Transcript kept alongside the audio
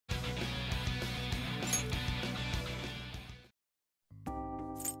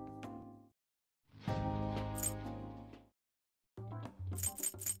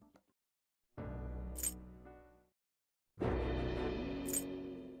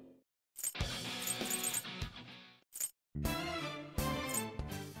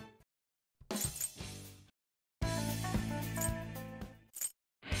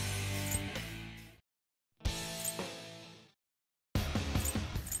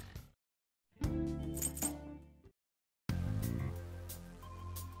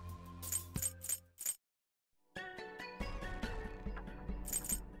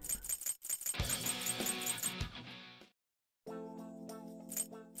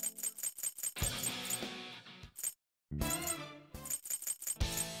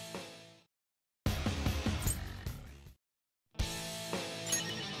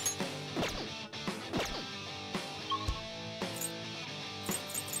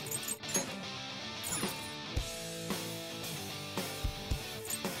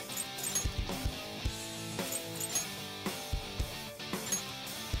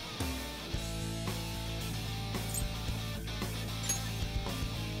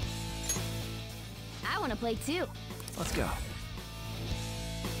I want to play too. Let's go.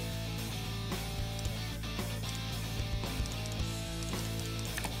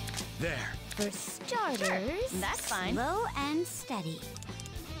 There. For starters, Sure, that's fine. Slow and steady.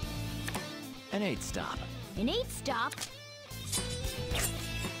 An 8-stop. An 8-stop.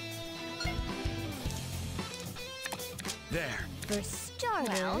 There. For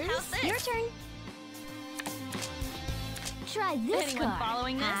starters, Well, how's this? your turn. Try this Anyone card.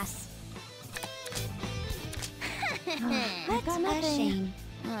 following this? Pass. That's a shame.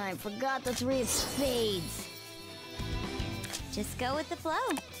 I forgot the 3 of spades. Just go with the flow.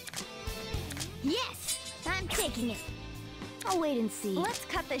 Yes! I'm taking it. I'll wait and see. Let's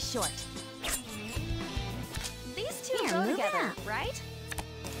cut this short. These two Here, go move it together, up. right?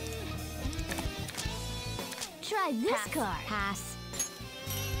 Try this Pass. card. Pass.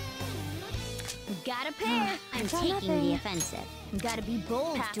 Got a pair. I'm got taking nothing. the offensive. Gotta be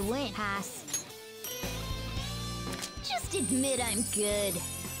bold Pass. to win. Pass. Just admit I'm good.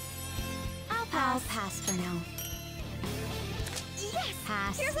 I'll pass. I'll pass for now. Yes!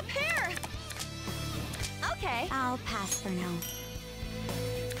 Pass. Here's a pair! Okay, I'll pass for now.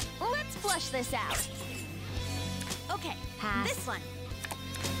 let's flush this out. Okay, Pass. this one.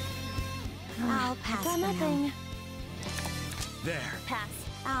 I'll pass got for nothing. now. There. Pass.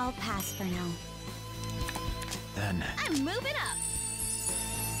 I'll pass for now. Then. I'm moving up.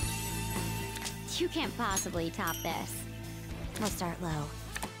 You can't possibly top this. We'll start low.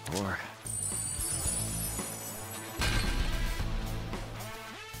 Or.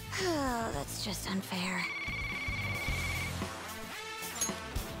 Oh, that's just unfair.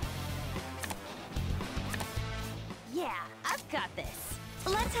 Yeah, I've got this.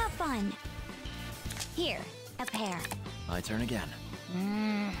 Let's have fun. Here, a pair. My turn again.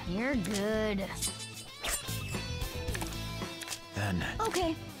 You're good. Then.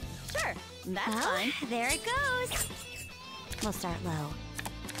 Okay. Sure, that's Well, fine. there it goes. We'll start low.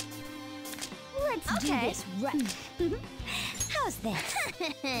 Let's do Okay. this right. How's this?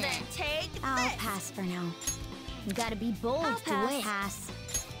 Then take I'll this. pass for now. Gotta be bold I'll to pass. win. Pass.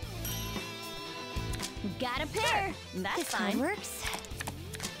 Got a pair. Sure, that's this card fine. works.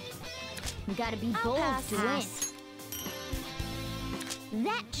 Gotta be I'll bold pass. to Pass. win.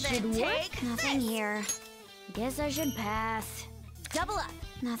 That Then should work. take Nothing this. here. Guess I should pass. Double up.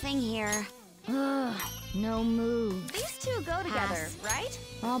 Nothing here. Ugh, no moves. These two go together, Pass. right?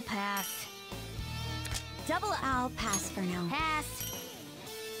 I'll pass. Double up. I'll pass for now. Pass.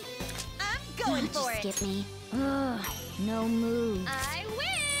 I'm going Just for it. skip me. Ugh, no moves. I win!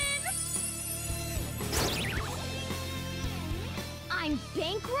 I'm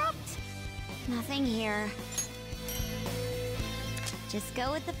bankrupt? Nothing here. Just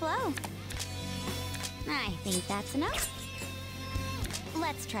go with the flow. I think that's enough.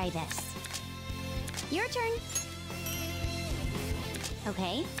 Let's try this. Your turn.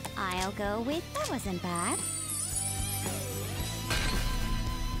 Okay, I'll go with that wasn't bad.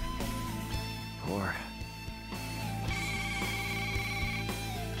 Or.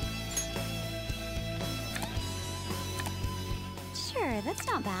 Sure, that's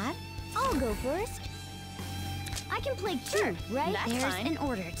not bad. I'll go first. I can play two, right? that's There's fine. an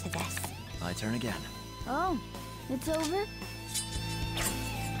order to this. My turn again. Oh, it's over?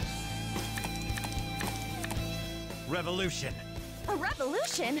 Revolution. A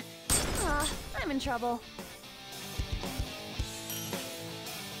revolution? I'm in trouble.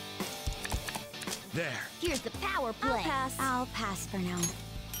 There. Here's the power play. I'll pass. I'll pass for now.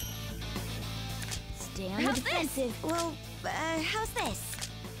 Stay on How's the this? defensive. Well, how's this?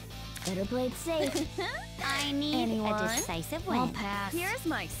 Better play it safe. I need Anyone? a decisive win. I'll pass. Here's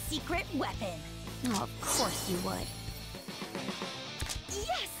my secret weapon. Oh, of course you would.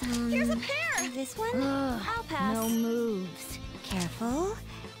 Yes! Here's a pair! This one? Ugh, I'll pass. no moves. Careful.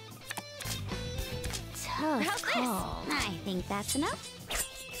 Tough How's this? call. I think that's enough.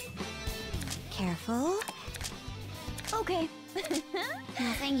 Careful. Okay.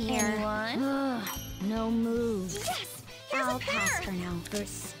 Nothing here. Anyone? Ugh, no moves. Yes! Here's I'll a pair! pass for now. For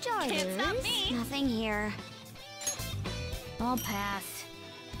starters, Can't stop me! Nothing here. I'll pass.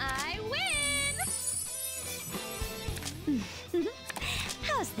 I win!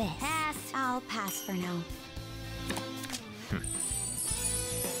 How's this? Pass. I'll pass for now.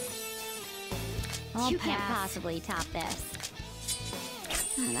 I'll You can't pass. possibly top this.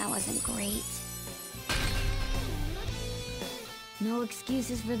 Oh, that wasn't great. No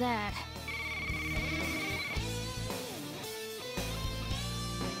excuses for that.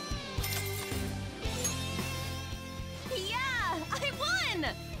 Yeah! I won!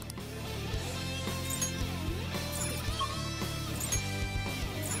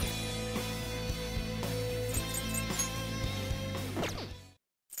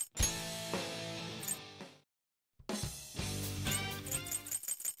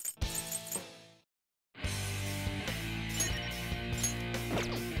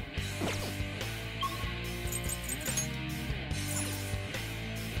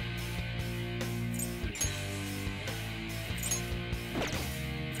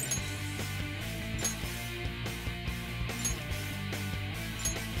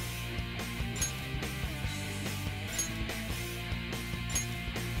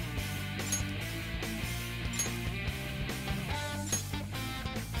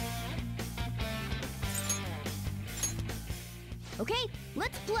 Okay,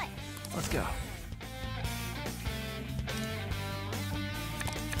 let's play. Let's go.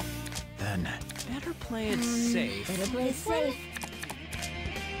 Then, better play it safe. Better play it safe.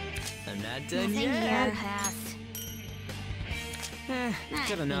 I'm not done Nothing yet. I'll here. pass. Eh, I good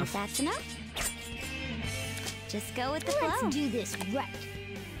think enough. that's enough. Just go with the Let's flow. do this right.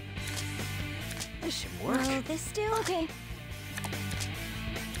 This should work. Will this do? Okay.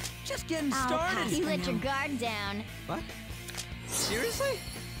 Just getting I'll started. pass. You for let your now. guard down. What? Seriously?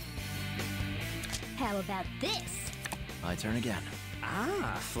 How about this? My turn again.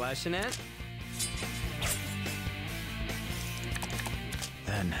 Ah, flashing it.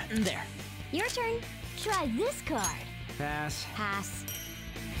 Then, There. Your turn. Try this card. Pass. Pass.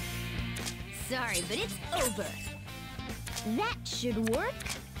 Sorry, but it's over. That should work.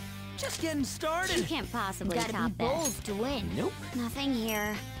 just getting You started. can't possibly Gotta be top bold this. to win. Nope. Nothing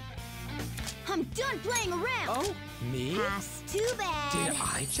here. I'm done playing around. Oh, me? Pass. Too bad. Did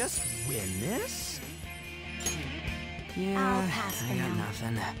I just win this? Yeah, I'll pass I for got now.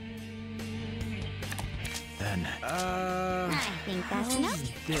 nothing. Then, I think that's enough.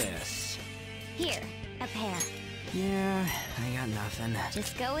 how's this? Here, a pair. yeah, I got nothing.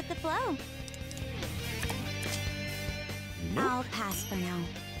 Just go with the flow. Nope. I'll pass for now.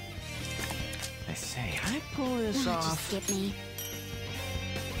 I say, I pull this Just off. skip me.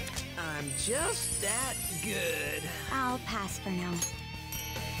 I'm just that good. I'll pass for now.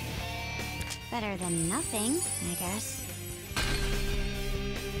 Better than nothing, I guess.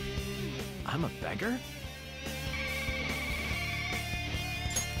 I'm a beggar?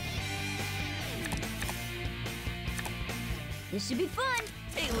 This should be fun.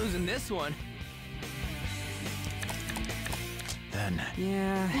 Ain't losing this one. Then,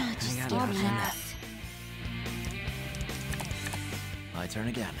 Yeah, Just I got skip I'll me. nothing. pass. my turn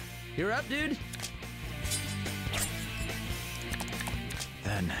again. You're up, dude.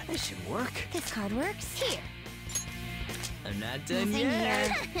 Then, This should work. This card works. Here. I'm not done Nothing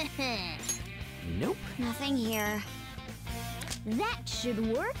yet. here. nope. Nothing here. That should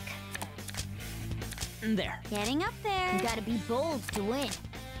work. There. Getting up there. You gotta be bold to win.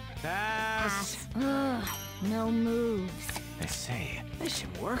 Pass. Pass. Ugh, no moves. I say, This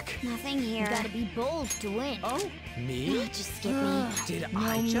should work. Nothing You here. gotta be bold to win. Oh, me? Just skip me. Ugh, Did no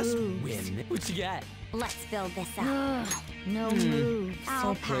I just moves. win? What you got? Let's build this up. Ugh, no moves.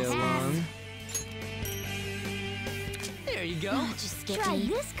 I'll Play pass. along. There you go. Just skip Try me.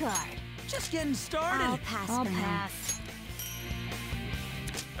 this card. just getting started. I'll pass I'll for now. pass.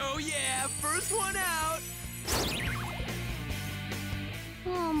 Oh yeah, first one out.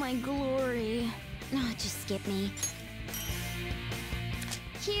 Oh, my glory. Oh, just skip me.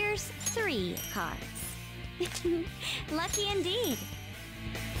 Here's 3 cards. Lucky indeed.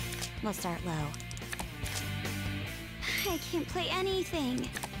 We'll start low. I can't play anything.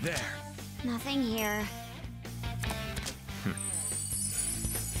 There. Nothing here.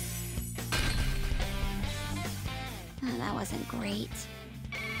 wasn't great.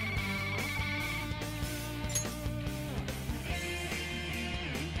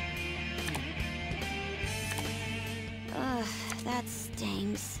 Ugh, that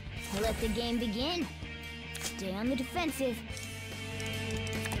stings. Let the game begin. Stay on the defensive.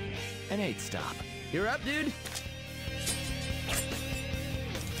 An 8 stop. You're up, dude.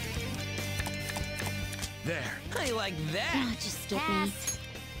 There. How you like Oh, that? just skip me. Pass.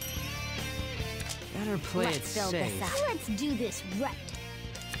 Better play Let's it build this safe. up. Let's do this right.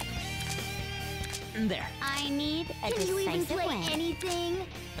 There. I need a Can you even decisive play win. anything?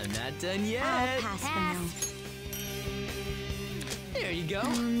 I'm not done yet. I'll pass for now. There you go.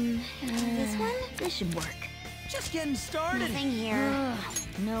 This one? This should work. Just getting started. Nothing here. Ugh,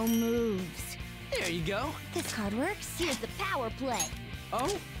 no moves. There you go. This card works. Here's the power play.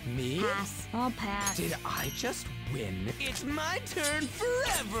 Oh, me? Pass. I'll pass. Did I just win? It's my turn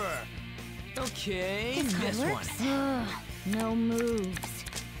forever. Okay, This card this works. one. Ugh, no moves.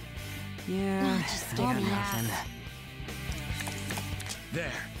 Yeah, just I skip got me. nothing.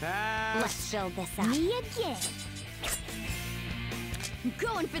 There. Pass. Let's build this up. Me again. I'm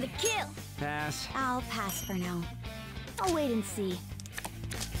going for the kill. Pass. I'll pass for now. I'll wait and see.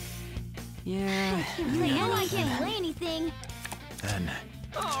 Yeah. You know I can't play anything. Then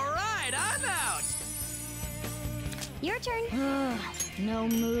All right, I'm out. Your turn. Ugh, no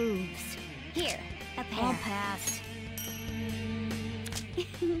moves. Here, a I'll pair. pass.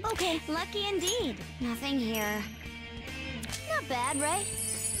 Okay, lucky indeed. Nothing here. Not bad, right?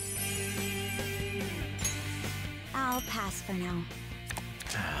 I'll pass for now.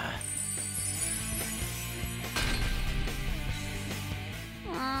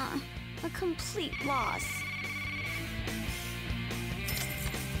 A complete loss.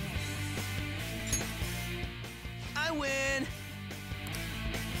 I win.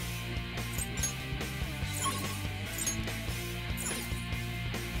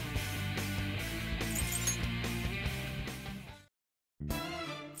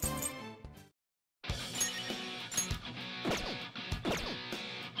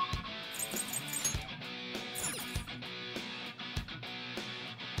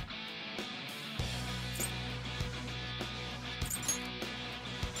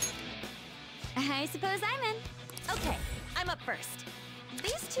 I suppose I'm in. Okay, I'm up first.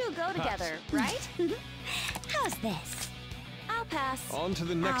 These two go together, right? How's this? I'll pass. On to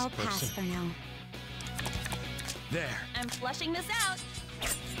the next I'll pass person. for now. there. I'm flushing this out.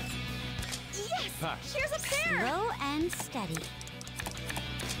 Yes! Pass. Here's a pair! Slow and steady.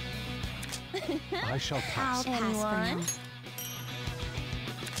 I shall I'll pass. pass for now. Anyone?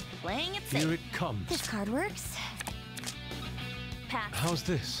 Playing it safe. Here it comes. This card works. Pass. How's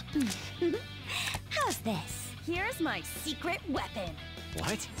this? How's this? Here's my secret weapon.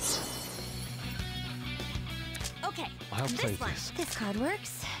 What? Okay, I'll play this one. this. This card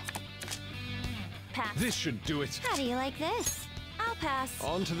works. Pass. This should do it. How do you like this? I'll pass.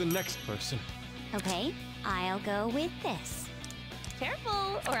 On to the next person. Okay, I'll go with this.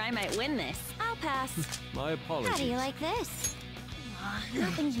 Careful, or I might win this. I'll pass. My apologies. How do you like this?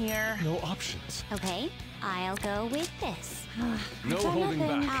 Nothing here. No options. Okay, I'll go with this. No holding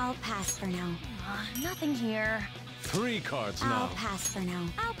back. I'll pass for now. Nothing here. 3 cards I'll now. pass for now.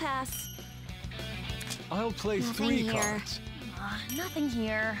 I'll pass. I'll play Nothing 3 here. cards. Nothing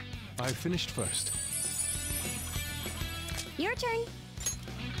here. I finished first. Your turn.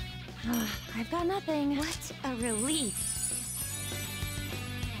 I've got nothing. What a relief.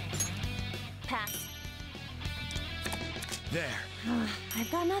 Pass. There.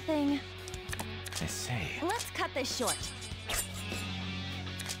 I've got nothing. I say. Let's cut this short.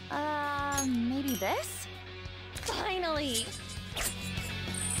 Maybe this? Finally!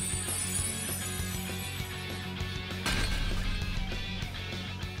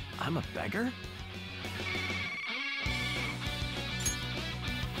 I'm a beggar?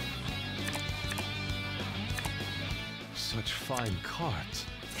 Such fine cards.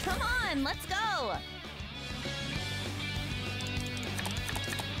 Come on, let's go!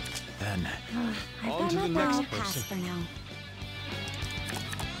 Then On to the next I'll pass person. for now.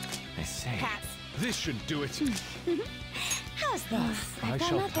 I say. Pass. This should do it. How's this? I got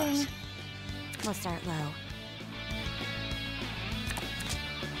shall nothing. pass. We'll start low.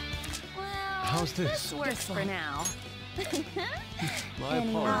 Well, How's this? this works for one. now. My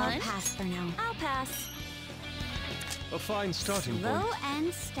Anyone? I'll apologies. pass for now. I'll pass. A fine starting Slow point.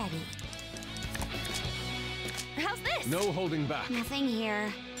 and steady. How's this? No holding back. Nothing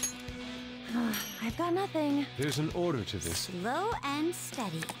here. I've got nothing. There's an order to this. Slow and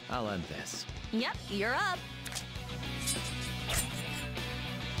steady. I'll end this. Yep, you're up.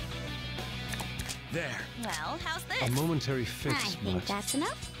 There. Well, how's A this? momentary I fix think might... that's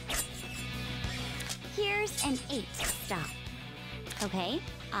enough. Here's an 8 stop. Okay,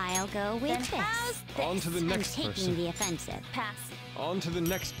 I'll go with Then this. how's this? On to the I'm next taking person. the offensive. Pass. On to the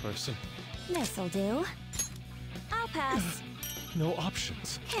next person. This'll do. I'll pass. No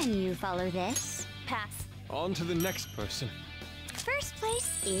options. Can you follow this? Pass. On to the next person. First place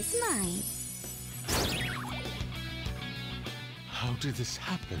is mine. How did this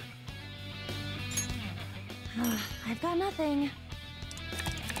happen? I've got nothing.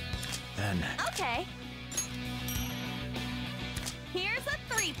 Then. Okay. Here's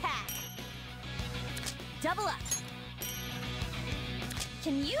a 3-pack. Double up.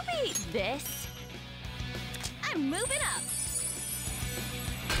 Can you beat this? I'm moving up.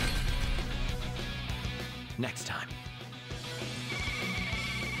 Next time.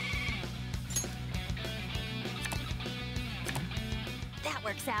 That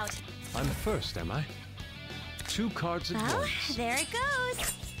works out. I'm first, am I? 2 cards at Well, once. there it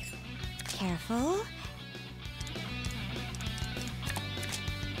goes. Careful.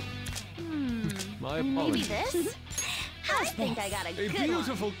 My Maybe apologies. this? I think this? I got a A good one.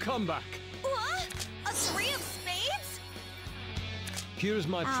 beautiful comeback. What? A 3 of spades? Here's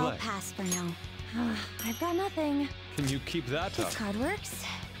my I'll play. pass for now. I've got nothing. Can you keep that up? This card works.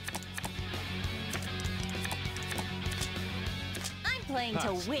 I'm playing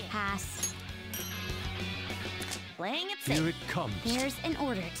Pass. to win. Pass. Playing it Here safe. it comes. There's an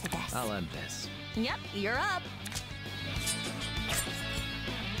order to this. I'll end this. Yep, you're up.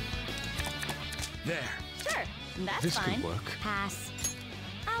 There. Sure, that's This fine. could work. Pass.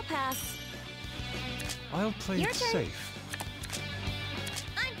 I'll pass. I'll play Your it turn. safe.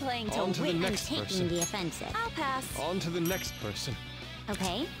 I'm playing to On to the win. I'm next taking person. the offensive. I'll pass. On to the next person.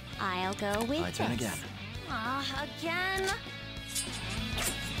 Okay, I'll go with My this. turn again. Again.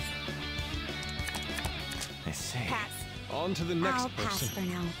 I say. Pass. On to the next I'll pass person. for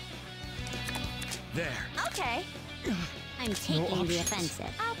now. There. Okay, I'm taking the options.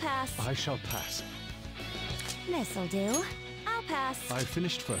 offensive. I'll pass. I shall pass. This'll do. I'll pass. I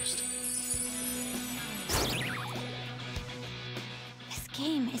finished first. This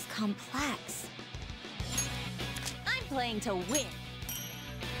game is complex. I'm playing to win.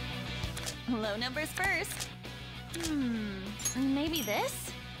 Low numbers first. Maybe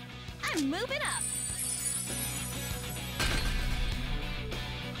this? I'm moving up.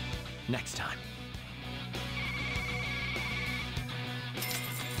 Next time.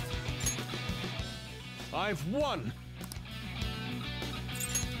 I've won!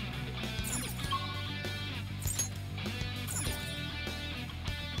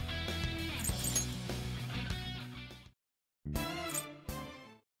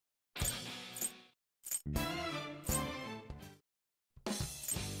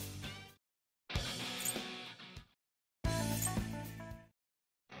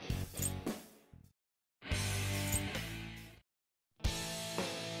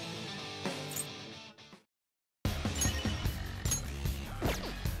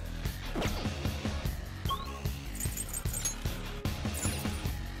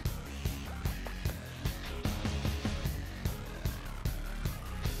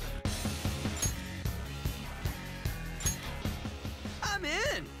 I'm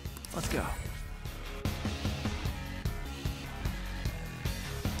in. Let's go.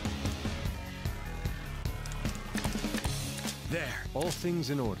 There. All things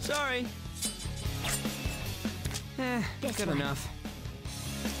in order. Sorry. This Good one. enough.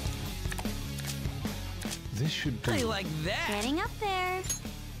 This should do. I like that. Getting up there.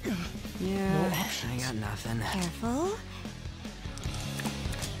 Yeah, I options. got nothing. Careful.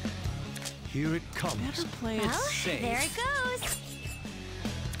 Here it comes. Never play it Well, safe. there it goes.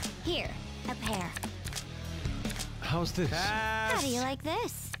 Here, a pair. How's this? Pass. How do you like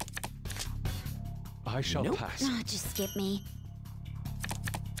this? I shall Nope. pass. Oh, just skip me.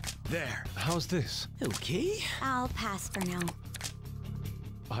 There. How's this? Okay. I'll pass for now.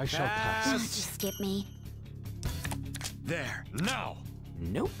 I shall Oh, pass. just skip me. There. Now.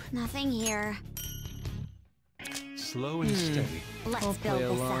 Nope. Nothing here. Slow and steady. Let's I'll build play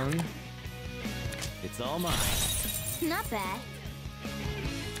this along. up. It's all mine. Not bad.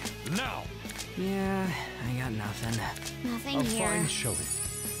 Now. Yeah, I got nothing. Nothing A here. fine showing.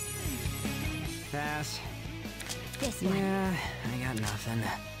 Pass. This one. Yeah, I got nothing.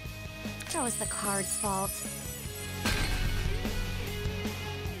 That was the card's fault.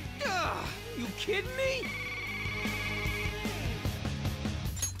 Ugh, you kidding me?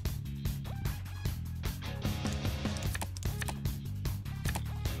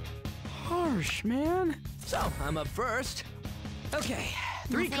 Harsh, man. So, I'm up first. Okay,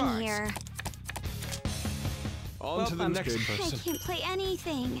 3 Nothing cards. here. On to the I'm next screwed. I person. can't play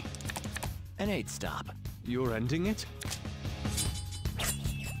anything. An 8 stop. You're ending it?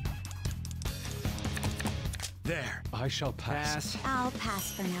 There. I shall pass. Pass. I'll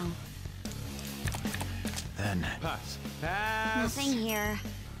pass for now. Then, Pass. Pass. Nothing here.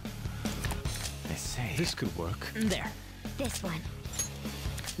 I say. This could work. There. This one.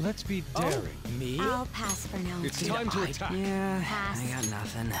 Let's be daring. Me? I'll pass for now. It's time to attack. Yeah, Pass. I got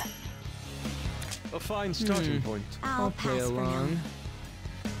nothing. A fine starting point. I'll play pass for now. along.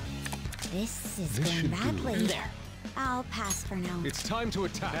 This is This going should do. badly. There. I'll pass for now. It's time to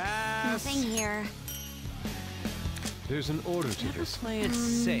attack. Pass. Nothing here. There's an order to Never this. play it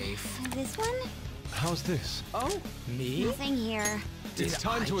safe. This one? How's this? Oh, me? Nothing here. It's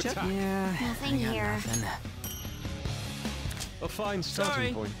time to attack. Yeah, Nothing I got here. nothing. A fine starting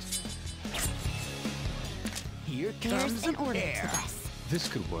Sorry. point. Here There's comes an a order pair. to this. This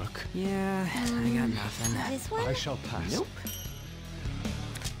could work. Yeah, I got nothing. This one? I shall pass. Nope.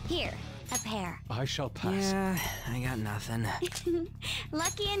 Here, a pair. I shall pass. Yeah, I got nothing.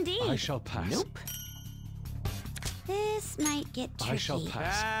 Lucky indeed. I shall pass. Nope. This might get tricky. I shall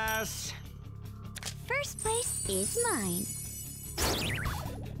pass. Pass. First place is mine.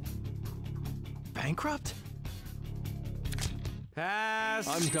 Bankrupt? Pass.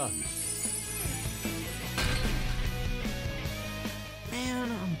 I'm done.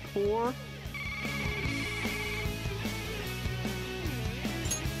 Man, I'm poor.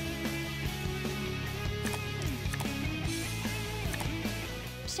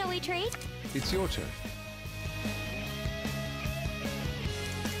 Shall we trade? It's your turn.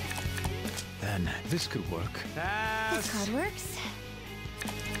 Then, This could work. Pass. This card works.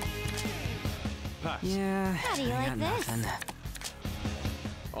 Pass. Yeah, How do you I like got this? nothing.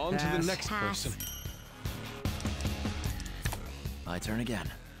 On to Pass. the next Pass. person. my turn again.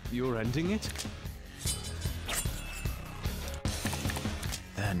 You're ending it?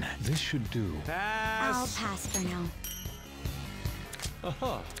 Then, This should do. I'll Pass. pass for now.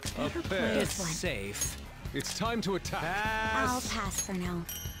 Aha! A Play pair. it This one. safe. It's time to attack. I'll Pass. pass for now.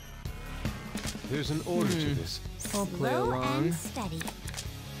 There's an order to this. I'll play Slow along. and steady.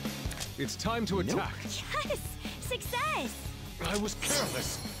 It's time to attack. Yes! Success! I was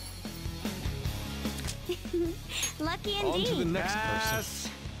careless. Lucky On to the indeed. next person. Pass.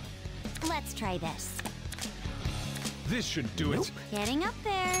 Let's try this. This should do it. Getting up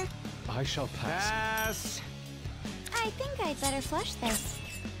there. I shall pass. Pass. I think I'd better flush this.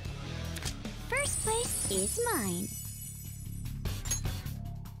 First place is mine.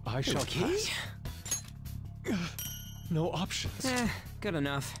 I shall Okay. pass. No options. Good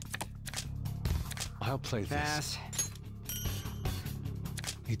enough. I'll play this. Pass.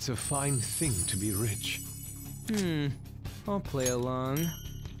 It's a fine thing to be rich. I'll play along.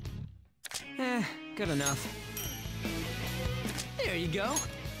 Good enough. There you go.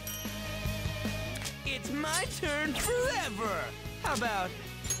 It's my turn forever. How about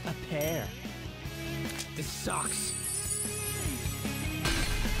a pair? This sucks.